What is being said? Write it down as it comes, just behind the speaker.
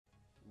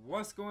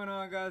What's going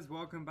on, guys?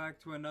 Welcome back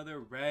to another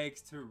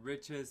Rags to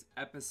Riches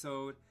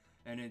episode.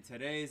 And in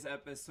today's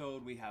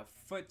episode, we have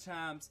foot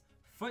champs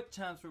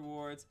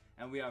rewards,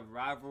 and we have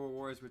rival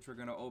rewards, which we're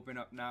going to open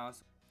up now.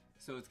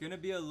 So it's going to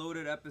be a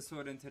loaded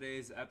episode in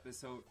today's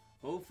episode.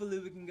 Hopefully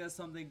we can get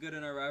something good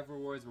in our rival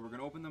rewards, but we're going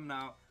to open them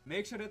now.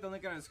 Make sure to hit the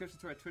link in the description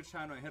to our Twitch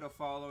channel and hit a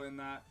follow in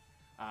that.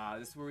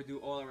 This is where we do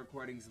all our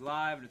recordings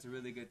live, and it's a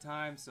really good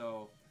time.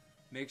 So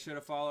make sure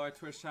to follow our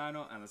Twitch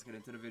channel, and let's get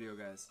into the video,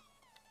 guys.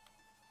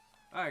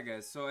 Alright,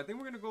 guys, so I think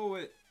we're going to go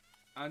with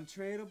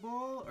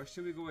untradeable, or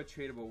should we go with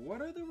tradable?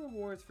 What are the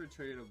rewards for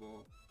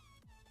tradable?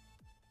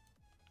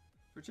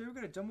 For trade, we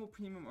got a jumbo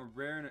premium, a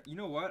rare, you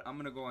know what? I'm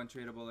going to go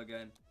untradeable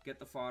again. Get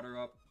the fodder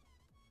up.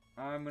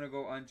 I'm going to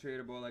go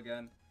untradeable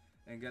again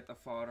and get the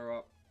fodder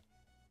up.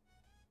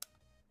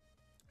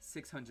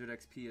 600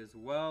 XP as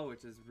well,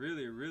 which is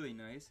really, really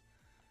nice.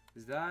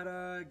 Does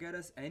that get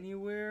us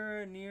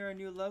anywhere near a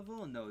new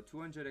level? No,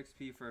 200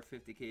 XP for a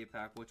 50k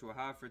pack, which we'll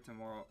have for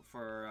tomorrow,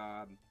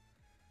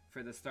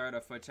 for the start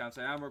of Foot Champs.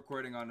 I am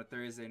recording on a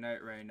Thursday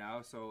night right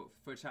now, so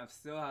Foot Champs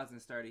still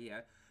hasn't started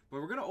yet.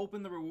 But we're going to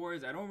open the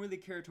rewards. I don't really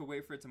care to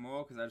wait for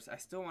tomorrow because I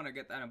still want to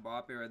get that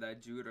Mbappe or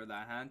that Jude or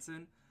that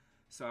Hansen.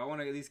 So I want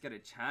to at least get a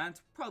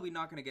chance. Probably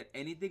not going to get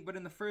anything, but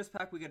in the first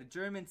pack we get a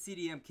German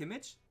CDM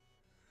Kimmich.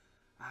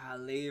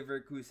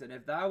 Leverkusen.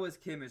 If that was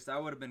Kimmich,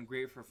 that would have been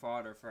great for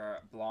fodder for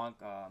Blanc.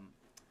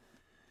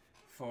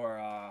 For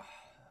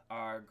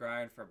our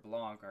grind for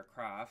Blanc, our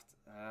craft.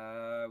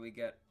 We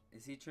get...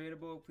 Is he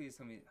tradable? Please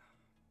tell me.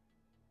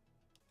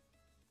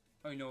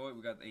 Oh, you know what?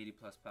 We got the 80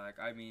 plus pack.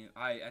 I mean,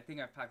 I think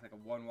I've packed like a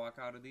one walk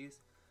out of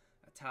these.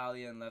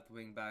 Italian left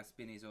wing back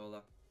Spinazzola.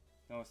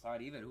 No, it's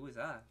not even. Who is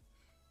that?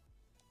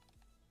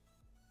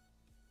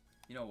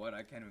 You know what?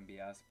 I can't even be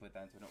asked to put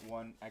that into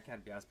one. I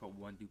can't be asked to put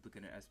one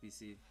duplicate in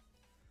SBC.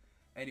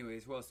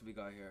 Anyways, what else do we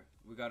got here?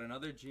 We got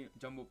another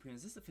jumbo premium.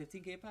 Is this a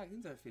 15k pack? I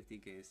think these are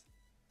 15ks.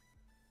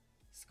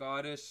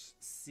 Scottish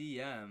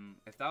CM.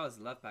 If that was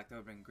left back, that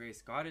would have been great.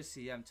 Scottish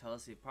CM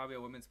Chelsea. Probably a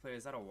women's player.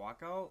 Is that a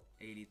walkout?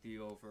 83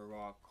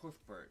 overall.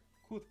 Cuthbert.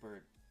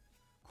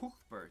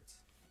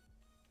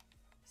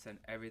 Send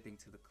everything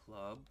to the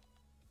club.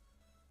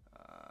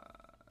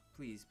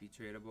 Please be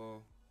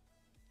tradable.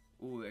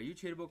 Ooh, are you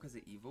tradable because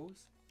of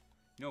Evos?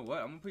 You know what?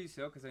 I'm going to put you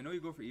sale because I know you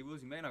go for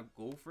Evos. You may not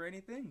go for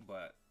anything,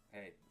 but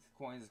hey,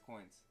 coins is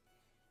coins.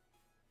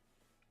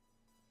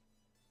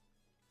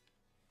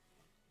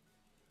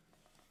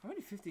 How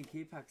many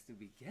 15k packs did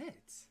we get?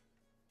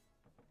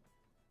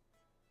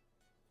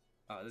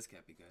 Oh, this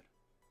can't be good.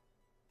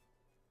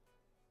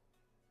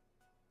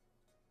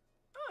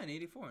 Oh, an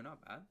 84,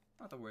 not bad.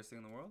 Not the worst thing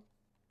in the world.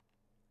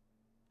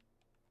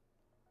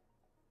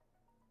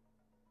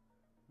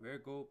 Rare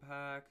gold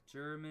pack,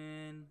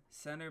 German,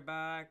 center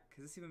back.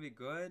 Could this even be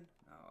good?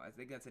 No, I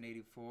think that's an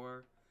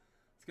 84.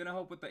 It's gonna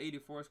help with the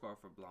 84 squad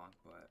for Blanc,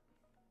 but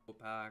gold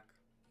pack.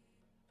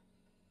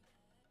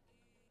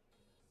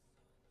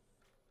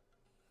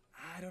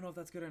 I don't know if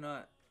that's good or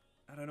not.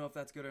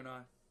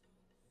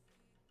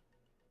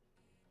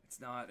 It's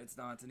not. It's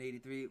an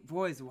 83.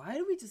 Boys, why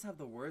do we just have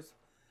the worst?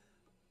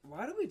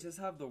 Why do we just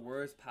have the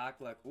worst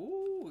pack? Like,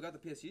 ooh, we got the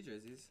PSG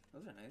jerseys.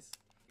 Those are nice.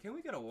 Can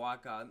we get a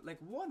walkout? Like,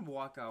 one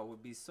walkout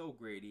would be so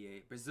great,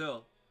 EA.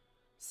 Brazil.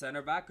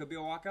 Center back could be a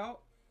walkout.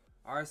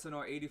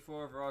 Arsenal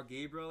 84 overall.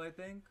 Gabriel, I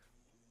think.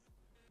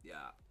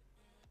 Yeah.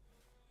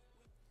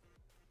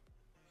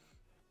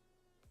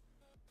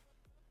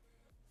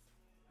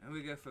 And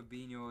we get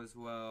Fabinho as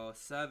well.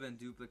 7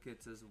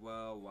 duplicates as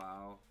well.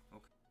 Wow.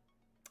 Okay.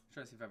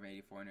 Try to see if I have an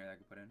 84 in here that I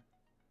can put in.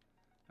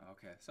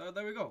 Okay. So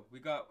there we go.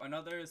 We got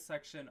another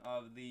section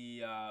of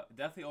the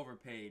definitely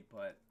overpaid,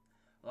 but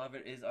a lot of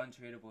it is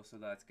untradeable, so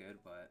that's good.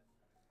 But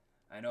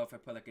I know if I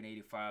put like an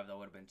 85, that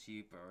would have been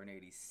cheaper, or an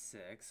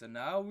 86. So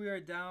now we are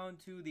down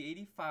to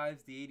the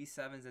 85s, the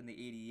 87s, and the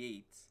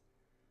 88s.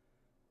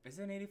 Is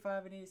it an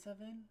 85 and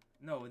 87?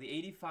 No, the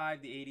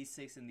 85, the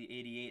 86, and the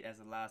 88 as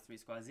the last 3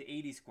 squads. The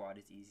 80 squad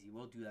is easy.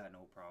 We'll do that,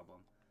 no problem.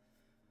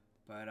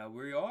 But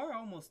we are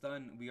almost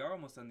done. We are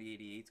almost done the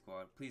 88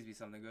 squad. Please be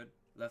something good.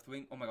 Left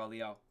wing. Oh my god,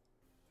 Liao.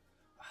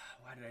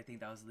 Why did I think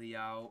that was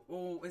Liao?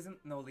 Oh,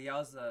 isn't... No,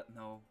 Liao's...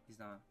 no, he's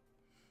not.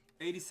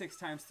 86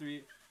 times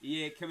 3.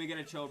 Yeah, can we get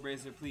a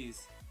Trailblazer,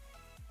 please?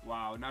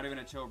 Wow, not even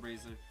a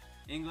Trailblazer.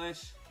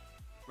 English.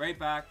 Right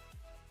back.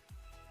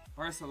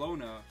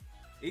 Barcelona.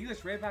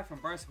 English right back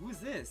from Barca. Who is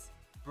this?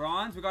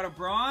 Bronze. We got a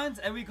bronze.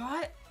 And we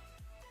got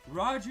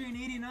Rodri in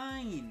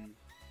 89.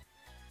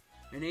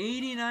 An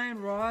 89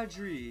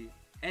 Rodri.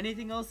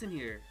 Anything else in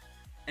here?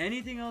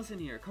 Anything else in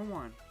here? Come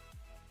on.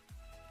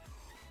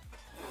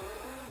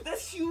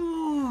 That's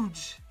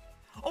huge.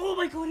 Oh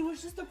my god, it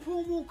was just a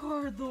promo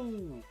card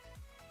though.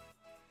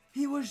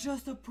 He was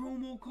just a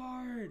promo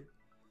card.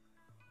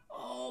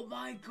 Oh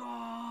my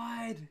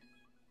god.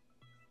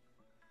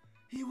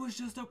 He was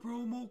just a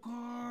promo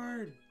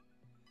card.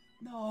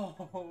 No,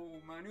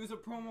 man, it was a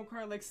promo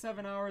card like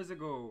 7 hours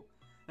ago.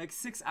 Like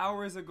 6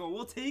 hours ago.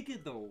 We'll take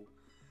it, though.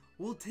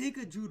 We'll take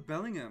a Jude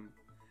Bellingham.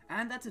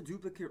 And that's a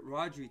duplicate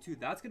Rodri, too.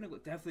 That's going to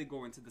definitely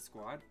go into the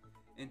squad.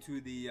 Into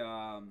the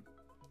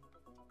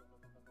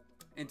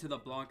into the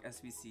Blanc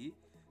SBC.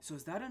 So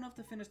is that enough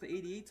to finish the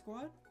 88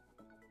 squad?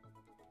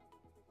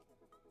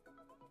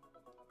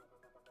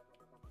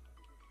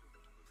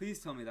 Please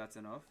tell me that's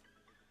enough.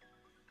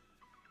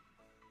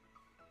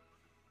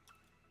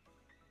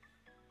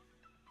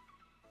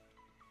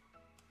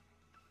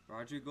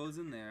 Roger goes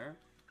in there.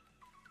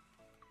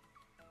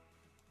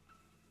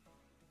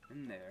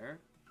 In there.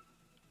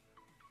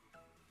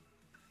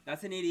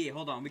 That's an 88.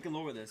 Hold on. We can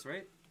lower this,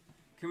 right?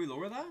 Can we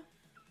lower that?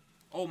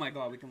 Oh my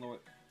god, we can lower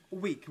it. Oh,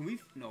 wait, can we?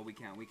 No, we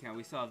can't. We can't.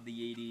 We still have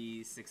the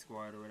 86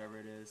 squad or whatever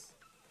it is.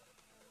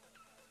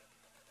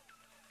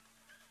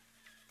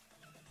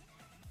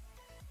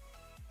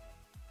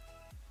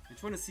 I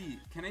just want to see.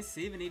 Can I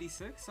save an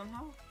 86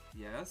 somehow?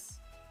 Yes.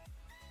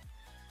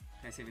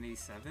 Can I save an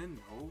 87?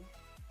 No.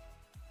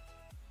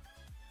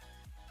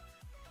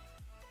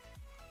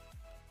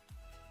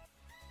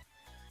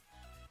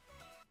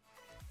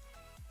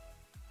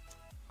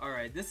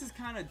 Alright, this is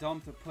kind of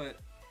dumb to put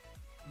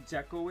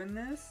Jekyll in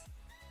this,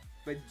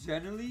 but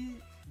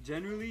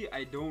generally,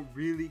 I don't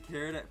really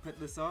care to put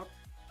this up.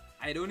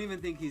 I don't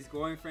even think he's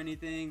going for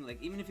anything.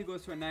 Like, even if he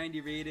goes to a 90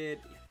 rated,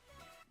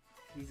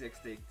 he's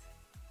extinct.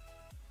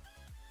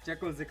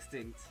 Jekyll's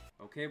extinct.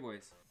 Okay,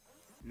 boys.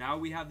 Now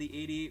we have the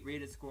 88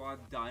 rated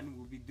squad done.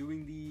 We'll be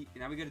doing the...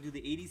 Now we got to do the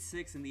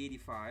 86 and the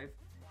 85.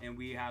 And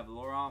we have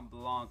Laurent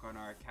Blanc on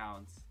our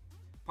accounts.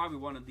 Probably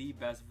one of the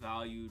best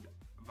valued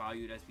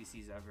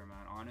SBCs ever,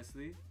 man,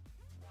 honestly.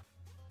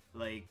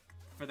 Like,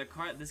 for the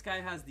card, this guy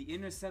has the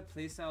intercept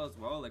playstyle as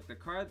well. Like, the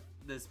card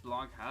this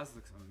Blanc has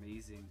looks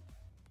amazing.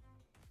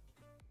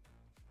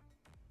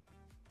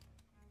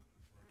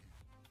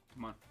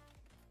 Come on.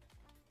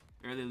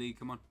 Early league,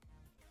 come on.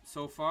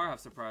 So far, have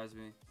surprised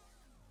me.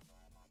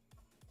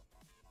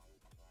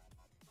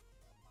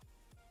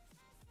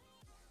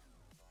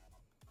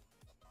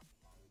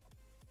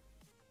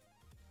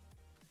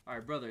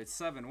 Alright, brother, it's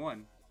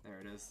 7-1. There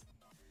it is.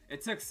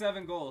 It took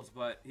 7 goals,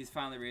 but he's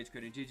finally rage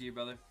quitting. GG,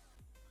 brother.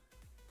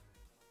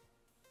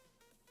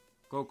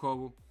 Go,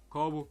 Kobu.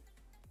 Kobu.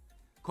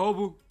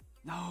 Kobu.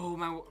 No,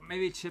 man.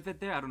 Maybe chip it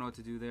there. I don't know what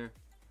to do there.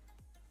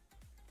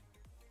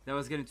 That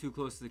was getting too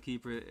close to the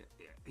keeper.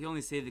 He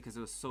only saved it because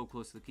it was so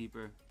close to the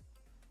keeper.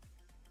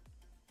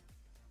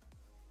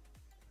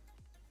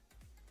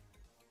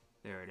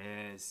 There it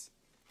is.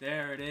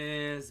 There it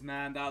is,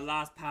 man. That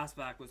last pass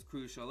back was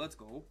crucial. Let's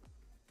go.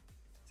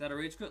 Is that a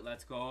rage quit?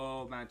 Let's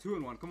go, man.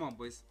 2-1. Come on,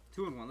 boys.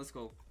 2-1. Let's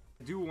go.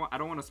 I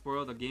don't want to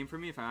spoil the game for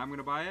me if I am going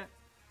to buy it.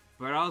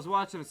 But I was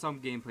watching some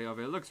gameplay of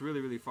it. It looks really,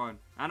 really fun.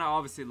 And I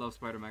obviously love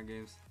Spider-Man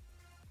games.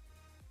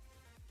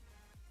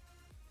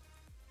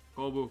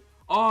 Kobu.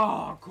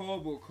 Oh,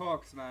 Kobu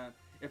cooks, man.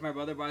 If my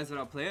brother buys it,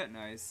 I'll play it.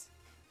 Nice.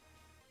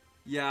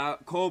 Yeah,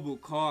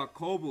 Kobu cook.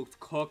 Kobu's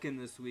cooking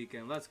this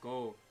weekend. Let's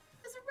go.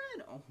 Is it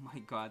red? Oh my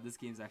god, this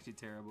game's actually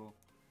terrible.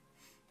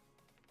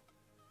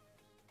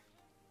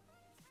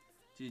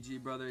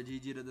 GG, brother.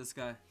 GG to this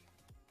guy.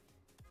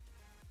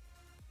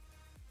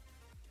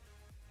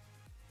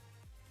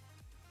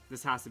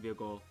 This has to be a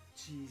goal.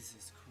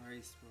 Jesus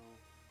Christ, bro.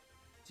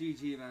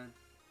 GG, man.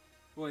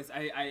 Boys,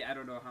 I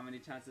don't know how many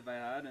chances I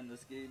had, and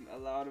this game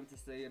allowed him to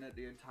stay in it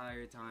the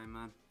entire time,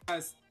 man.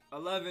 Guys,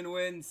 11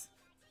 wins.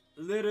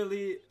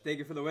 Literally, thank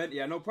you for the win.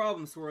 Yeah, no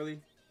problem, Swirly.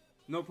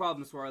 No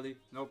problem, Swirly.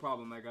 No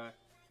problem, my guy.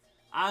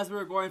 As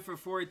we're going for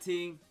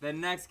 14, the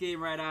next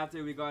game right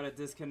after, we got a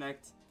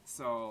disconnect.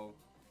 So,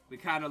 we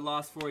kind of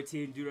lost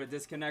 14 due to a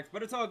disconnect.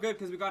 But it's all good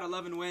because we got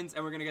 11 wins,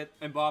 and we're going to get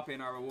Mbappe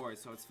in our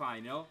rewards. So, it's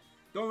fine, you know?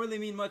 Don't really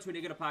mean much when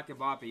you get a pack of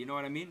Mbappe, you know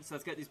what I mean? So,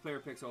 let's get these player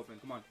picks open.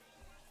 Come on.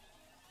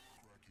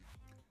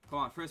 Come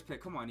on, first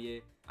pick. Come on,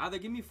 EA. Either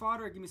give me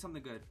fodder or give me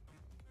something good.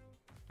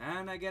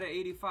 And I get an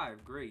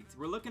 85. Great.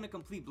 We're looking to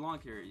complete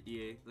Blanc here,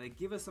 EA. Like,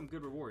 give us some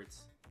good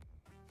rewards.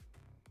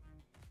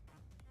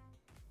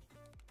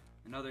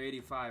 Another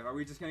 85. Are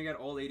we just going to get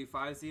all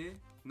 85s, EA?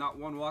 Not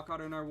one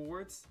walkout in our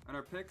rewards? On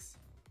our picks?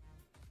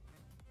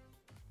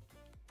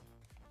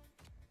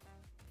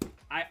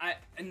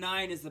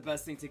 9 is the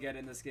best thing to get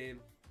in this game.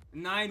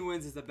 9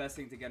 wins is the best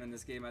thing to get in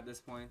this game at this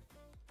point.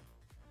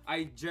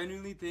 I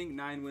genuinely think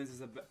 9 wins is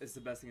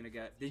the best thing to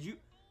get. Did you?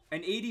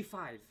 An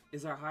 85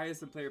 is our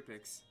highest in player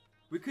picks.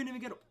 We couldn't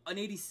even get an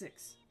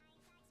 86.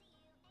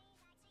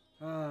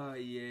 Oh,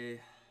 yeah.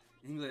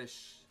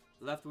 English.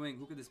 Left wing.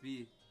 Who could this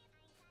be?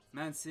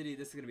 Man City.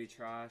 This is going to be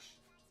trash.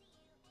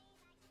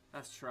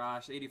 That's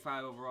trash.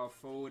 85 overall.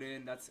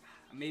 Foden. That's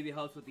maybe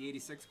helps with the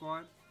 86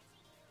 squad.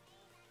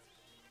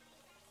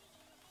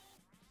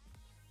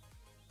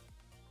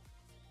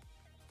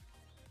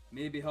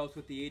 Maybe helps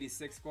with the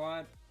 86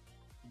 squad.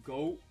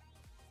 Go.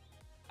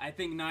 I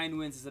think 9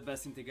 wins is the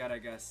best thing to get, I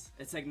guess.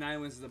 It's like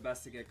 9 wins is the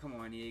best to get. Come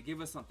on, EA. Give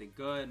us something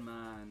good,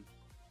 man.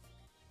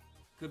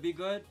 Could be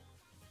good.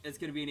 It's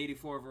going to be an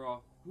 84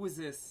 overall. Who is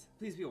this?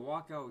 Please be a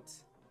walkout.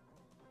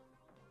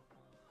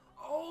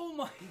 Oh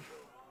my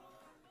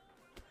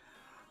god.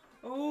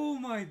 Oh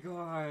my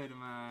god,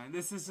 man.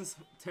 This is just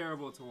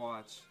terrible to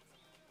watch.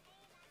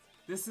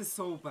 This is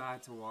so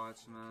bad to watch,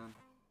 man.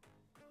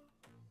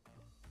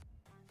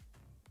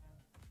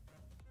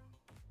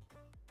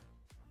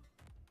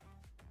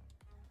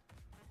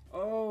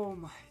 Oh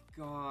my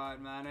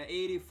god, man. An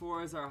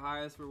 84 is our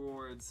highest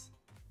rewards.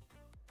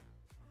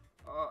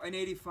 Oh, an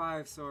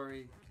 85,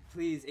 sorry.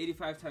 Please,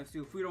 85 times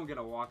 2. If we don't get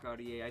a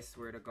walkout EA, I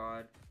swear to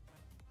God.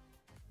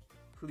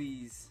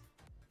 Please.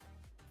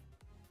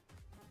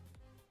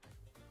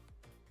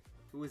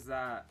 Who is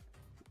that?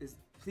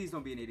 Please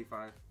don't be an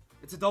 85.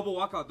 It's a double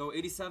walkout though.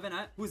 87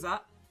 at? Who's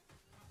that?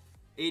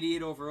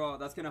 88 overall.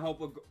 That's gonna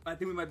help. I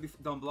think we might be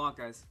done Blanc,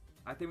 guys.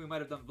 I think we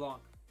might have done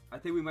Blanc. I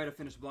think we might have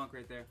finished Blanc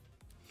right there.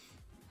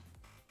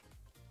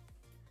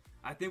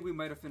 I think we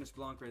might have finished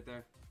Blanc right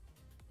there.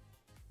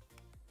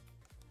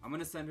 I'm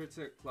gonna send her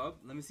to club.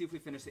 Let me see if we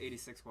finish the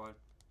 86 squad.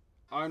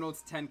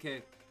 Arnold's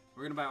 10k.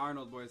 We're gonna buy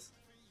Arnold, boys.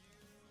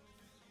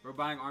 We're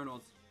buying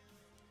Arnold.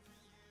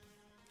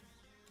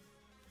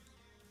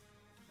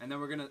 And then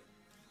we're gonna...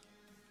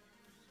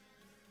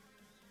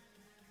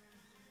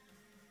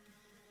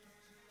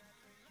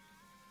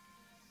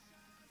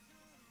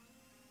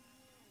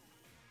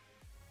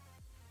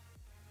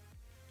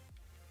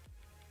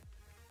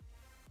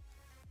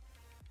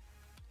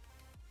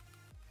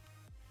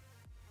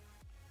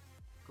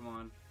 Come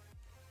on.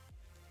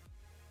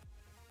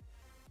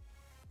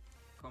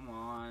 Come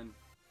on.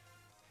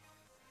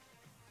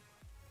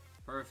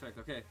 Perfect,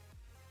 okay.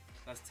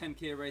 That's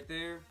 10k right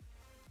there.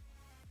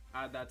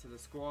 Add that to the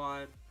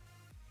squad.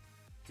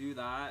 Do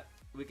that.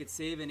 We could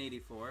save an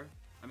 84.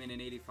 I mean an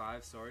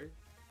 85, sorry.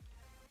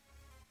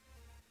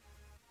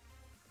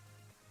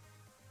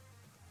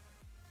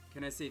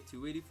 Can I save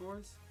two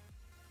 84s?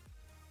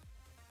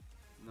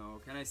 No.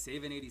 Can I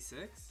save an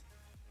 86?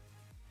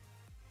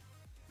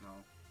 No.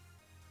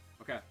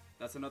 Okay,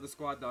 that's another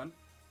squad done.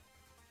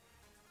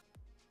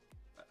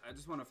 I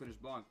just want to finish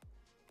Blanc.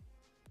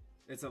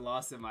 It's a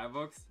loss in my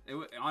books.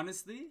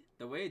 Honestly,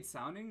 the way it's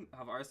sounding,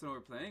 how Arsenal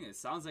were playing, it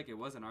sounds like it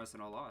was an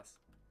Arsenal loss.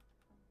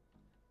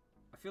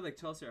 I feel like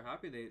Chelsea are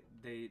happy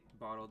they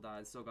bottled that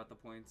and still got the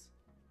points.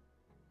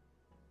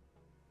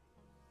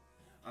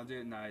 I'm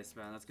doing nice,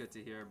 man. That's good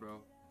to hear,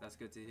 bro. That's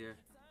good to hear.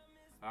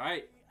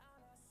 Alright,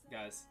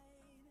 guys.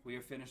 We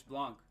are finished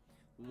Blanc.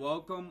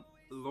 Welcome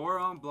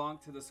Laurent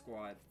Blanc to the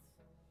squad.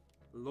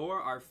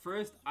 Laure, our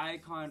first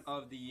icon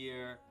of the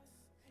year.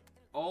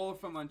 All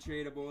from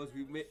untradables.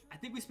 I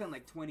think we spent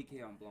like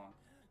 20k on Blanc.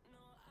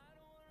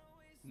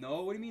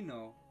 No? What do you mean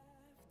no?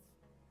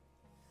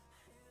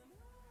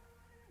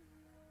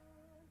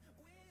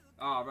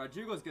 Ah,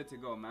 Rodrigo's good to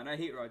go, man. I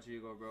hate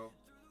Rodrigo, bro.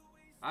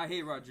 I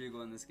hate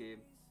Rodrigo in this game.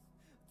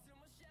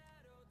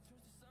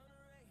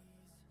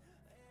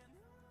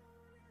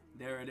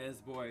 There it is,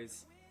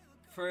 boys.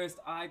 First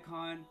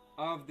icon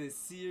of the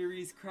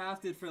series,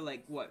 crafted for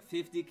like, what,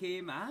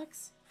 50k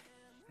max?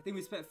 I think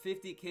we spent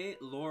 50k.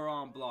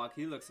 Laurent Blanc.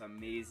 He looks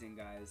amazing,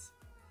 guys.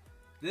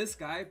 This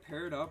guy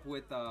paired up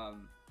with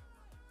Arujo.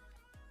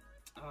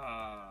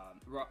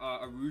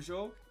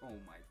 Oh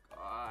my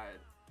god.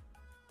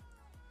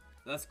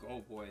 Let's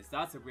go, boys.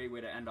 That's a great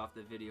way to end off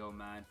the video,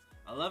 man.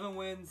 11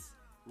 wins,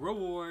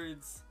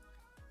 rewards,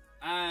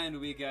 and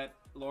we get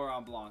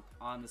Laurent Blanc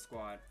on the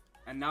squad.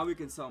 And now we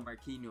can sell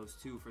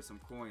Marquinhos too for some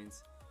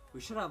coins.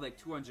 We should have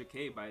like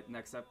 200k by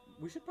next up.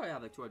 We should probably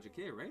have like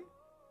 200k, right?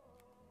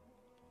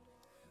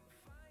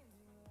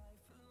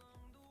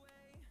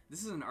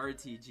 This is an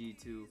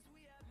RTG too.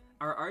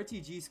 Our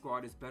RTG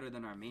squad is better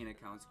than our main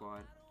account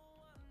squad.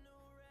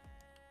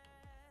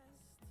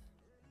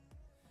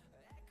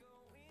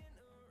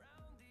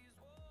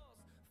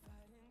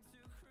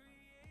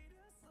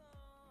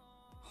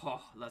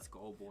 Oh, let's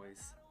go,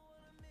 boys.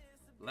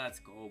 Let's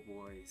go,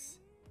 boys.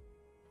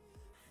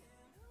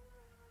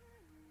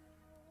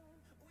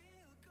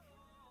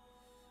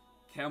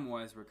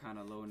 Chem-wise, we're kind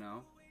of low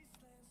now.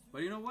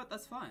 But you know what?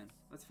 That's fine.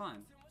 That's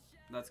fine.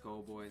 Let's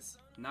go, boys.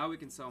 Now we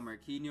can sell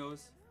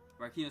Marquinhos.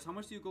 Marquinhos, how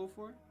much do you go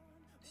for? Do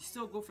you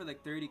still go for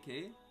like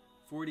 30k?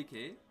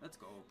 40k? Let's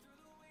go.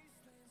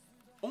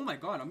 Oh my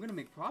god, I'm going to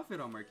make profit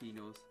on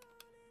Marquinhos.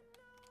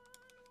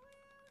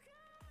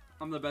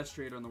 I'm the best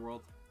trader in the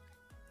world.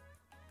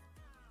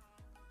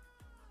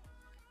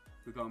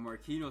 We got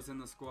Marquinhos in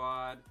the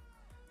squad.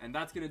 And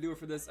that's going to do it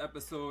for this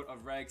episode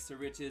of Rags to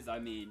Riches. I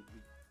mean,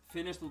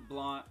 finished with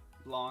Blanc.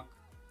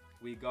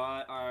 We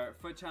got our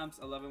Foot Champs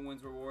 11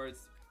 wins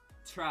rewards.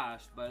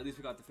 Trashed, but at least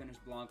we got to finish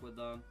Blanc with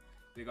them.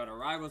 We got our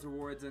Rivals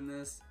rewards in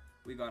this.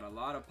 We got a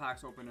lot of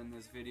packs open in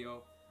this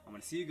video. I'm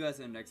going to see you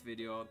guys in the next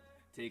video.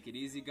 Take it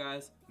easy,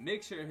 guys.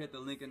 Make sure to hit the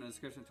link in the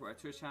description to our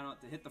Twitch channel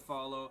to hit the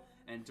follow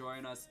and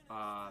join us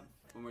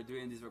when we're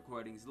doing these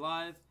recordings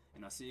live.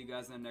 And I'll see you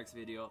guys in the next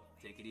video.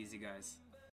 Take it easy, guys.